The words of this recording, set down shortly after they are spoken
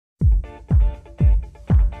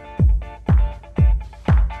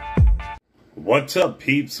What's up,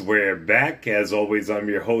 peeps? We're back. As always, I'm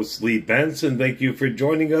your host, Lee Benson. Thank you for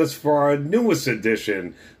joining us for our newest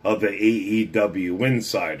edition of the AEW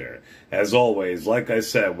Insider. As always, like I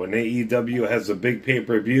said, when AEW has a big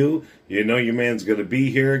pay-per-view, you know your man's going to be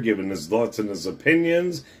here giving his thoughts and his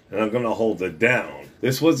opinions, and I'm going to hold it down.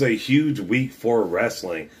 This was a huge week for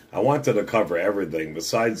wrestling. I wanted to cover everything.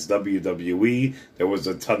 Besides WWE, there was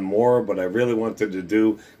a ton more, but I really wanted to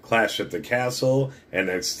do Clash at the Castle,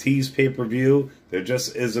 NXT's pay-per-view. There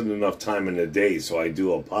just isn't enough time in the day, so I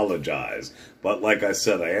do apologize. But like I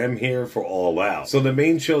said, I am here for All Out. So the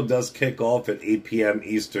main show does kick off at 8 p.m.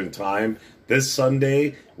 Eastern Time this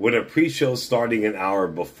Sunday, with a pre-show starting an hour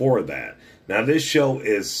before that. Now this show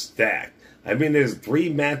is stacked. I mean, there's 3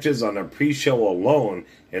 matches on a pre-show alone,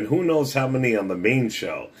 and who knows how many on the main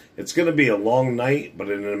show. It's going to be a long night, but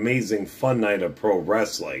an amazing fun night of pro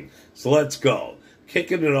wrestling. So let's go.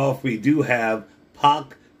 Kicking it off, we do have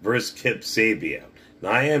Pac versus Kip Sabian. Now,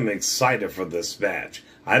 I am excited for this match.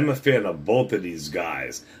 I'm a fan of both of these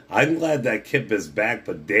guys. I'm glad that Kip is back,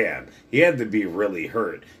 but damn, he had to be really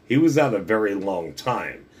hurt. He was out a very long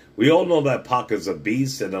time. We all know that Pac is a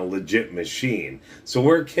beast and a legit machine. So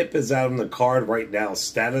where Kip is out on the card right now,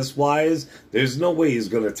 status-wise, there's no way he's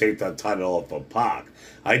going to take that title off of Pac.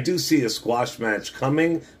 I do see a squash match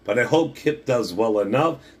coming, but I hope Kip does well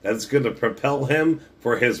enough that it's going to propel him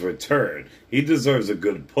for his return. He deserves a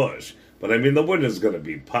good push. But I mean, the winner's going to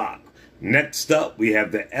be Pac. Next up, we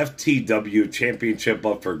have the FTW Championship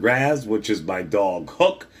up for grabs, which is my dog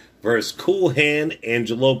Hook versus Cool Hand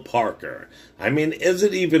Angelo Parker. I mean, is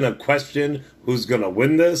it even a question who's going to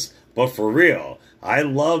win this? But for real, I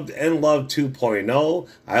loved 2.0.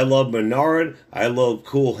 I love Menard. I love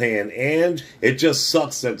Cool Hand Ange. It just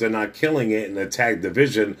sucks that they're not killing it in the tag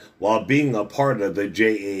division while being a part of the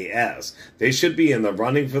JAS. They should be in the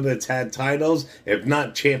running for the tag titles, if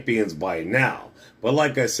not champions by now. But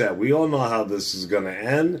like I said, we all know how this is going to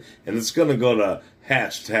end, and it's going to go to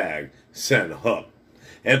 #SendHook.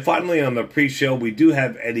 And finally, on the pre-show, we do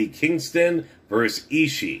have Eddie Kingston versus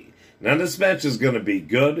Ishii. Now, this match is going to be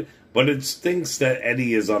good, but it stinks that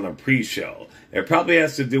Eddie is on a pre-show. It probably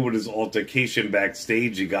has to do with his altercation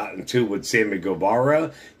backstage he got into with Sammy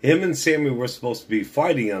Guevara. Him and Sammy were supposed to be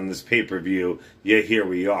fighting on this pay-per-view, yet here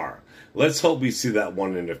we are. Let's hope we see that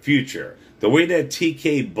one in the future. The way that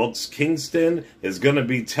TK books Kingston is going to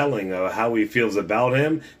be telling of how he feels about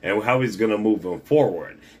him and how he's going to move him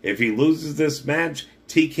forward. If he loses this match,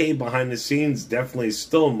 TK behind the scenes definitely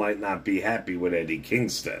still might not be happy with Eddie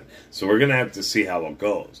Kingston. So we're going to have to see how it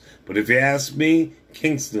goes. But if you ask me,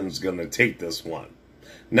 Kingston's going to take this one.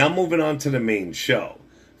 Now moving on to the main show.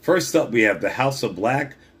 First up, we have the House of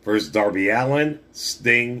Black versus Darby Allin,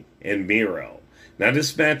 Sting, and Miro. Now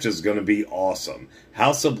this match is going to be awesome.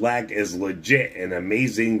 House of Black is legit an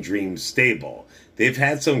amazing dream stable. They've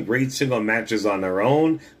had some great single matches on their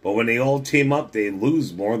own, but when they all team up, they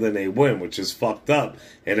lose more than they win, which is fucked up,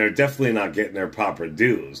 and they're definitely not getting their proper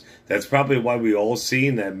dues. That's probably why we all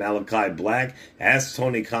seen that Malachi Black asked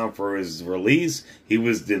Tony Khan for his release. He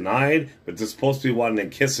was denied, but they're supposed to be wanting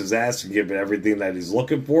to kiss his ass and give him everything that he's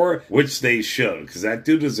looking for, which they should, because that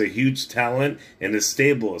dude is a huge talent, and his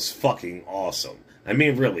stable is fucking awesome. I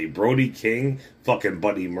mean, really, Brody King, fucking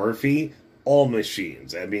Buddy Murphy, all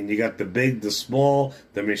machines. I mean, you got the big, the small,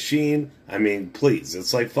 the machine. I mean, please.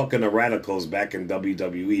 It's like fucking the Radicals back in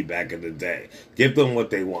WWE back in the day. Give them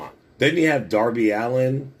what they want. Then you have Darby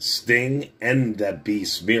Allin, Sting, and that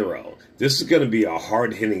beast Miro. This is going to be a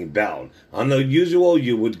hard-hitting bout. On the usual,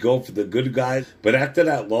 you would go for the good guys, but after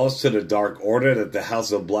that loss to the Dark Order that the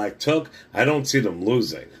House of Black took, I don't see them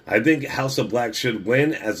losing. I think House of Black should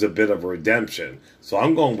win as a bit of redemption, so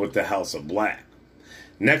I'm going with the House of Black.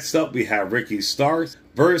 Next up, we have Ricky Starks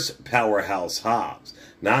versus Powerhouse Hobbs.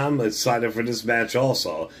 Now, I'm excited for this match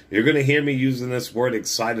also. You're going to hear me using this word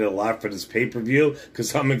excited a lot for this pay-per-view,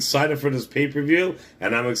 because I'm excited for this pay-per-view,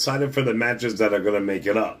 and I'm excited for the matches that are going to make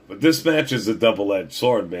it up. But this match is a double-edged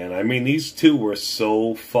sword, man. I mean, these two were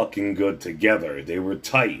so fucking good together. They were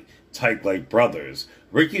tight like brothers.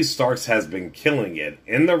 Ricky Starks has been killing it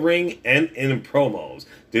in the ring and in promos.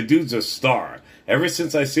 The dude's a star. Ever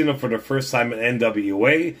since I seen him for the first time in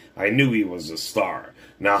NWA, I knew he was a star.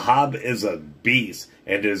 Now, Hobb is a beast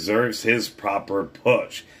and deserves his proper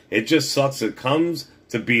push. It just sucks it comes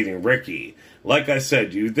to beating Ricky. Like I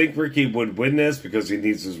said, you think Ricky would win this because he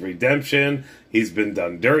needs his redemption, he's been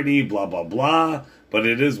done dirty, blah, blah, blah, but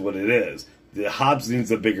it is what it is. The Hobbs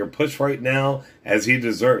needs a bigger push right now, as he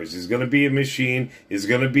deserves. He's going to be a machine. He's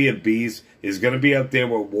going to be a beast. He's going to be up there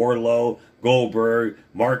with Wardlow, Goldberg,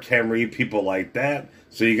 Mark Henry, people like that.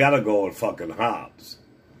 So you got to go with fucking Hobbs.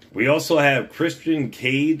 We also have Christian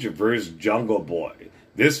Cage versus Jungle Boy.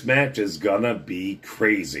 This match is gonna be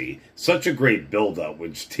crazy. Such a great build-up,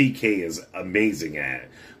 which TK is amazing at.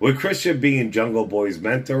 With Christian being Jungle Boy's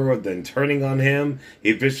mentor, then turning on him,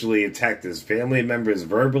 he vicious attacked his family members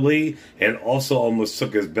verbally, and also almost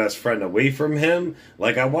took his best friend away from him.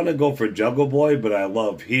 Like, I want to go for Jungle Boy, but I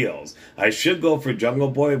love heels. I should go for Jungle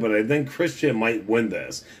Boy, but I think Christian might win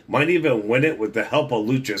this. Might even win it with the help of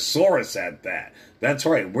Luchasaurus at that. That's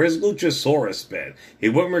right, where's Luchasaurus been? He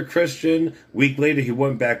went with Christian, week later he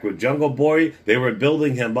went back with Jungle Boy. They were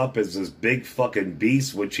building him up as this big fucking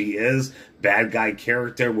beast, which he is, bad guy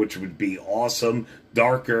character, which would be awesome,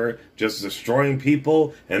 darker, just destroying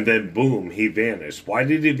people, and then boom, he vanished. Why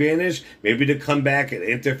did he vanish? Maybe to come back and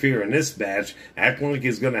interfere in this match, acting like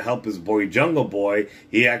he's going to help his boy Jungle Boy.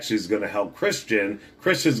 He actually is going to help Christian.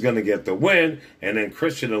 Christian's going to get the win, and then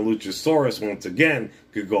Christian and Luchasaurus once again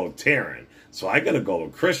could go tearing. So I gotta go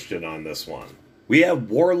with Christian on this one. We have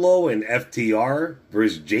Wardlow and FTR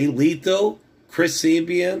versus Jay Lethal, Chris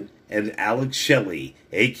Sabian, and Alex Shelley,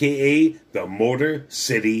 a.k.a. the Motor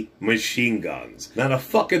City Machine Guns. Now the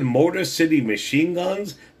fucking Motor City Machine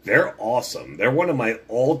Guns, they're awesome. They're one of my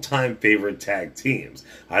all-time favorite tag teams.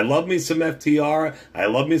 I love me some FTR, I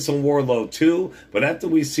love me some Wardlow too, but after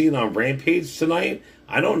we've seen on Rampage tonight,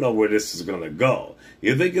 I don't know where this is gonna go.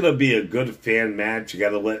 You think it'll be a good fan match? You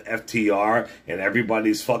gotta let FTR and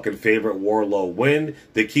everybody's fucking favorite Wardlow win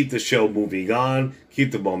to keep the show moving on,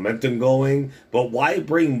 keep the momentum going. But why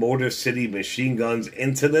bring Motor City Machine Guns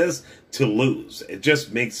into this to lose? It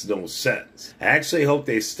just makes no sense. I actually hope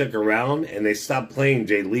they stick around and they stop playing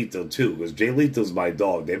Jay Lethal too, because Jay Lethal's my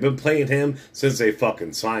dog. They've been playing him since they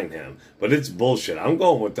fucking signed him. But it's bullshit. I'm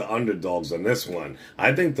going with the underdogs on this one.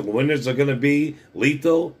 I think the winners are going to be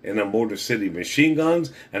Lethal and the Motor City Machine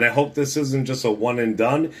Guns, and I hope this isn't just a one and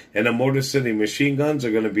done, and the Motor City Machine Guns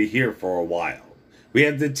are going to be here for a while. We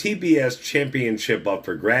have the TBS Championship up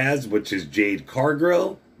for grabs, which is Jade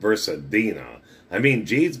Cargill versus Athena. I mean,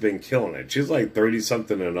 Jade's been killing it. She's like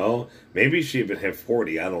 30-something and 0. Maybe she even hit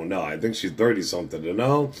 40. I don't know. I think she's 30-something and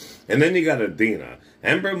 0. And then you got Athena.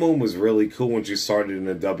 Ember Moon was really cool when she started in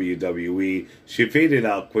the WWE. She faded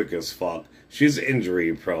out quick as fuck. She's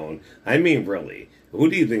injury prone. I mean, really. Who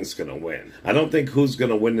do you think's going to win? I don't think who's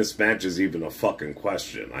going to win this match is even a fucking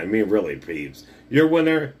question. I mean, really, peeps. Your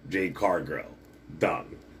winner, Jade Cargill.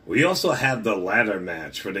 Done. We also have the ladder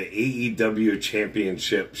match for the AEW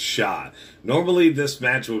Championship shot. Normally this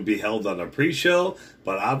match would be held on a pre-show,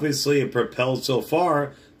 but obviously it propelled so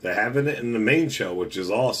far to having it in the main show, which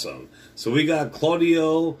is awesome. So we got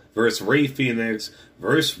Claudio versus Rey Fenix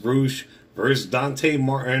versus Roosh versus Dante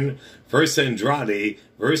Martin versus Andrade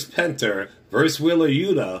versus Penta versus Wheeler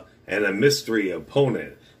Yuta and a mystery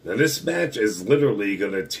opponent. Now this match is literally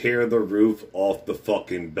going to tear the roof off the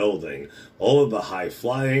fucking building. All of the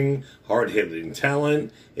high-flying, hard-hitting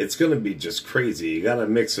talent, it's going to be just crazy. You got a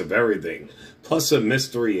mix of everything. Plus a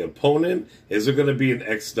mystery opponent. Is it going to be an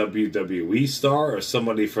ex-WWE star or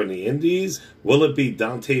somebody from the Indies? Will it be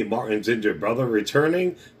Dante Martin's injured brother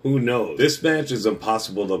returning? Who knows? This match is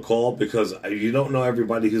impossible to call because you don't know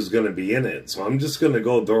everybody who's going to be in it. So I'm just going to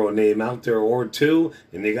go throw a name out there or two,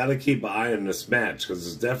 and you got to keep an eye on this match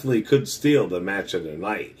because it definitely could steal the match of the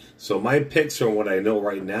night. So my picks from what I know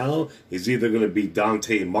right now is either going to be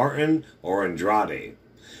Dante Martin or Andrade.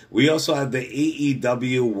 We also have the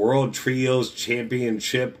AEW World Trios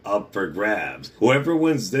Championship up for grabs. Whoever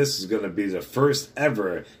wins this is going to be the first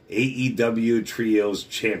ever AEW Trios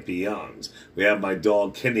Champions. We have my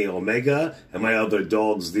dog Kenny Omega and my other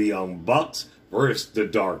dogs, the Young Bucks, versus the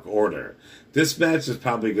Dark Order. This match is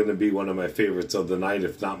probably going to be one of my favorites of the night,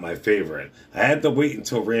 if not my favorite. I had to wait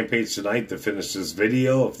until Rampage tonight to finish this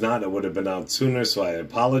video. If not, it would have been out sooner, so I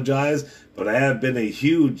apologize. But I have been a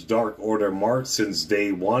huge Dark Order mark since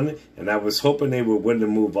day one, and I was hoping they would win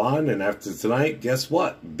and move on, and after tonight, guess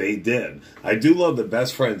what? They did. I do love the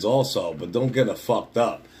Best Friends also, but don't get it fucked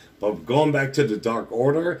up. But going back to the Dark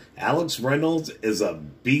Order, Alex Reynolds is a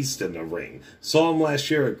beast in the ring. Saw him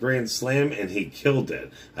last year at Grand Slam and he killed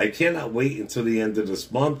it. I cannot wait until the end of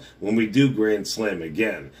this month when we do Grand Slam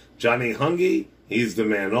again. Johnny Hungy, he's the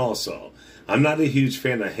man also. I'm not a huge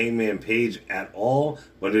fan of Hangman Page at all,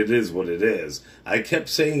 but it is what it is. I kept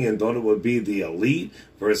saying and thought it would be the Elite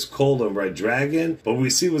versus Cole and Red Dragon. But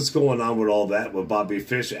we see what's going on with all that, with Bobby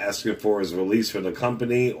Fish asking for his release for the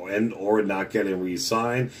company or not getting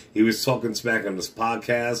re-signed. He was talking smack on this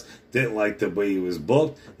podcast, didn't like the way he was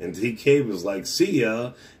booked, and TK was like, see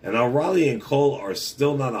ya. And O'Reilly and Cole are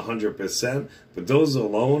still not 100%, but those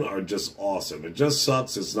alone are just awesome. It just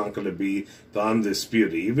sucks it's not going to be the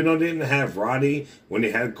Undisputed. Even though they didn't have Roddy when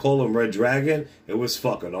they had Cole and Red Dragon, it was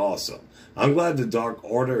fucking awesome. I'm glad the Dark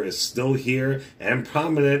Order is still here and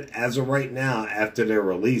prominent as of right now after their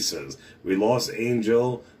releases. We lost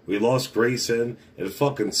Angel, we lost Grayson. It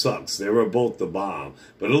fucking sucks. They were both the bomb.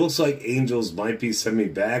 But it looks like Angels might be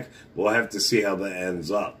sending back. We'll have to see how that ends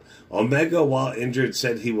up. Omega, while injured,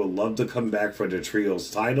 said he would love to come back for the Trios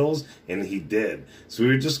titles, and he did. So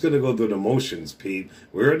we're just going to go through the motions, Pete.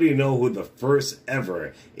 We already know who the first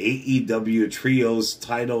ever AEW Trios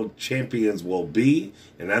title champions will be,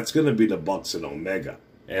 and that's going to be the Bucks and Omega.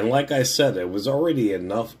 And like I said, it was already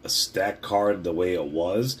enough a stack card the way it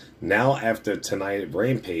was. Now, after tonight at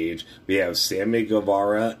Rampage, we have Sammy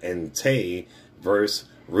Guevara and Tay versus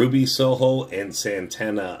Ruby Soho and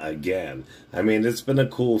Santana again. I mean, it's been a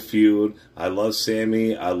cool feud. I love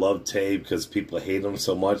Sammy. I love Tay because people hate him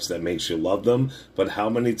so much that makes you love them. But how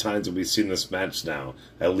many times have we seen this match now?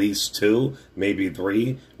 At least 2, maybe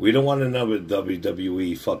 3. We don't want another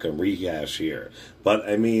WWE fucking rehash here. But,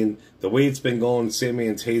 I mean, the way it's been going, Sammy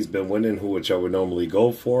and Tay's been winning, which I would normally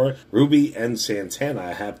go for. Ruby and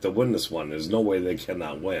Santana have to win this one. There's no way they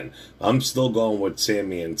cannot win. I'm still going with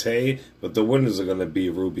Sammy and Tay, but the winners are going to be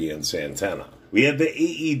Ruby and Santana. We have the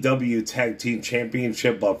AEW Tag Team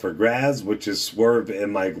Championship up for grabs, which is Swerve in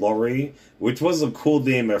My Glory, which was a cool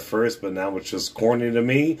name at first, but now it's just corny to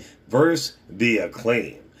me, versus The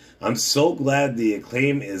Acclaim. I'm so glad The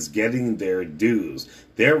Acclaim is getting their dues.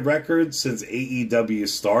 Their record since AEW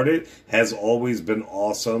started has always been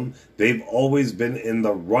awesome. They've always been in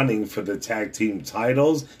the running for the tag team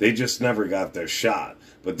titles. They just never got their shot.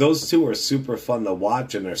 But those two are super fun to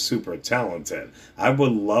watch and are super talented. I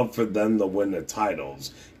would love for them to win the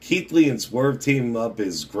titles. Keith Lee and Swerve team up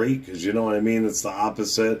is great because, you know what I mean, it's the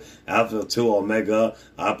opposite. Alpha 2 Omega,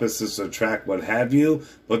 opposites attract, what have you.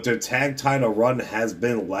 But their tag title run has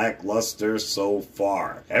been lackluster so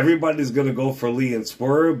far. Everybody's going to go for Lee and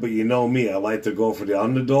Swerve, but you know me, I like to go for the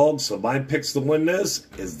underdog. So my picks to win this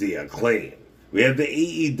is The Acclaim. We have the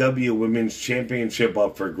AEW Women's Championship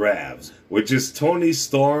up for grabs, which is Toni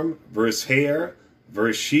Storm versus Hair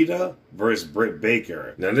versus Sheeta versus Britt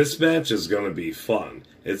Baker. Now this match is going to be fun.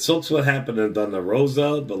 It sucks what happened to Thunder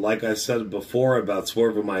Rosa, but like I said before about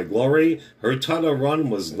Swerve in My Glory, her title run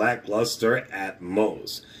was lackluster at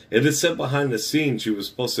most. It is said behind the scenes she was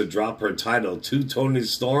supposed to drop her title to Toni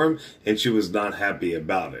Storm, and she was not happy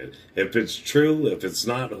about it. If it's true, if it's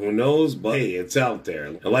not, who knows, but hey, it's out there.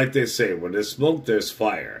 And like they say, where there's smoke, there's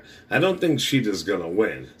fire. I don't think Sheeta's gonna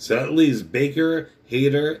win. So that leaves Baker,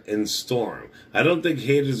 Hayter, and Storm. I don't think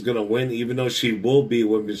Hayter's gonna win, even though she will be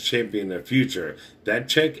women's champion in the future. That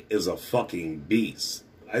chick is a fucking beast.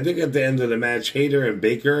 I think at the end of the match, Hayter and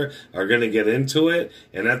Baker are going to get into it,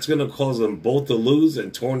 and that's going to cause them both to lose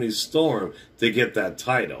and Toni Storm to get that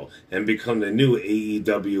title and become the new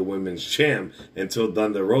AEW Women's Champ until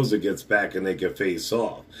Thunder Rosa gets back and they can face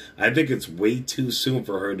off. I think it's way too soon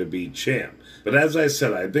for her to be champ. But as I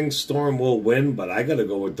said, I think Storm will win, but I got to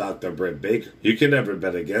go with Dr. Britt Baker. You can never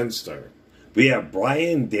bet against her. We have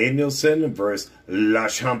Bryan Danielson versus Le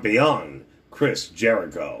Champion, Chris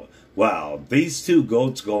Jericho. Wow, these two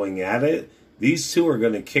goats going at it, these two are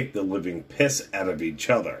going to kick the living piss out of each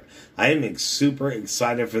other. I am super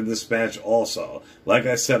excited for this match also. Like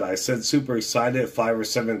I said super excited 5 or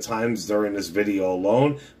 7 times during this video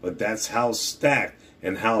alone, but that's how stacked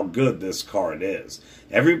and how good this card is.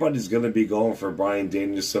 Everybody's going to be going for Bryan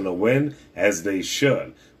Danielson to win, as they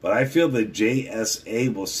should. But I feel that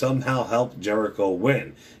JSA will somehow help Jericho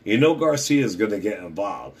win. You know Garcia is going to get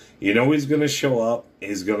involved. You know he's going to show up.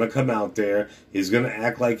 He's going to come out there. He's going to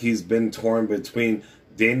act like he's been torn between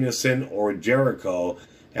Danielson or Jericho.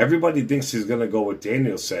 Everybody thinks he's going to go with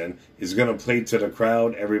Danielson. He's going to play to the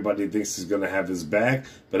crowd. Everybody thinks he's going to have his back.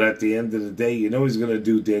 But at the end of the day, you know he's going to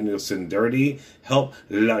do Danielson dirty. Help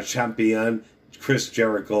Le Champion Chris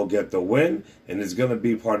Jericho get the win, and is going to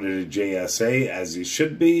be part of the JSA as he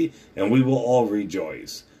should be, and we will all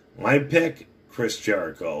rejoice. My pick, Chris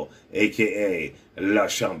Jericho, aka Le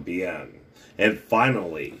Champion. And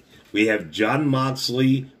finally, we have Jon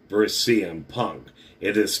Moxley versus CM Punk.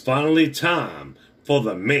 It is finally time for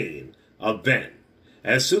the main event.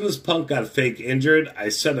 As soon as Punk got fake injured, I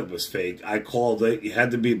said it was fake. I called it. You had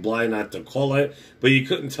to be blind not to call it, but you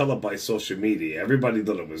couldn't tell it by social media. Everybody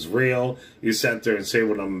thought it was real. You sat there and say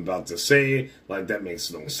what I'm about to say, like that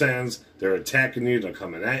makes no sense. They're attacking you. They're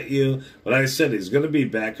coming at you. But I said he's going to be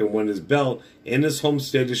back and win his belt in his home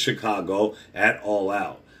state of Chicago at All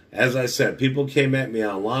Out. As I said, people came at me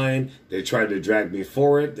online. They tried to drag me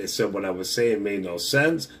for it. They said what I was saying made no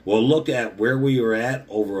sense. Well, look at where we were at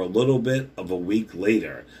over a little bit of a week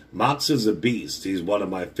later. Mox is a beast. He's one of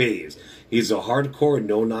my faves. He's a hardcore,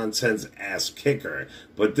 no-nonsense ass kicker.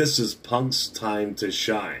 But this is Punk's time to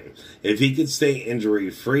shine. If he can stay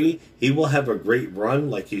injury-free, he will have a great run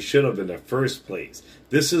like he should have in the first place.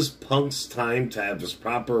 This is Punk's time to have his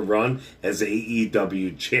proper run as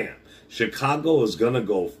AEW champ. Chicago is going to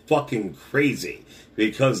go fucking crazy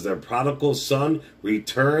because their prodigal son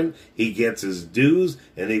returned, he gets his dues,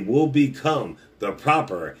 and he will become the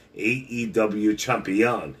proper AEW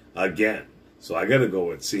champion again. So I got to go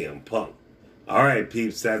with CM Punk. Alright,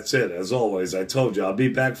 peeps, that's it. As always, I told you, I'll be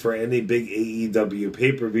back for any big AEW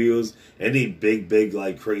pay-per-views, any big,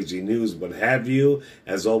 like, crazy news, what have you.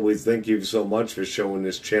 As always, thank you so much for showing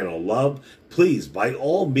this channel love. Please, by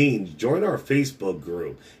all means, join our Facebook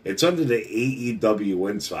group. It's under the AEW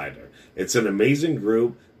Insider. It's an amazing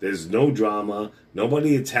group. There's no drama.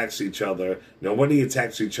 Nobody attacks each other. Nobody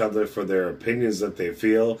attacks each other for their opinions that they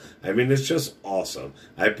feel. I mean, it's just awesome.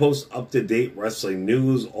 I post up-to-date wrestling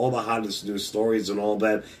news, all the hottest news stories and all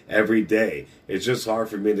that every day. It's just hard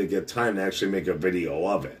for me to get time to actually make a video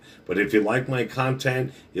of it. But if you like my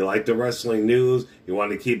content, you like the wrestling news, you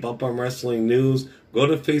want to keep up on wrestling news, go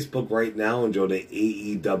to Facebook right now and join the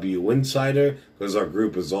AEW Insider because our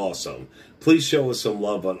group is awesome. Please show us some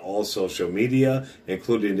love on all social media,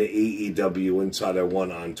 including the AEW Insider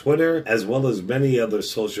 1 on Twitter, as well as many other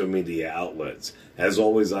social media outlets. As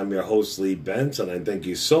always, I'm your host, Lee Bent, and I thank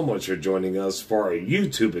you so much for joining us for our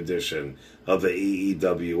YouTube edition of the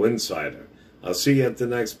AEW Insider. I'll see you at the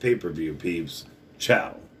next pay-per-view, peeps.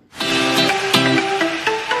 Ciao.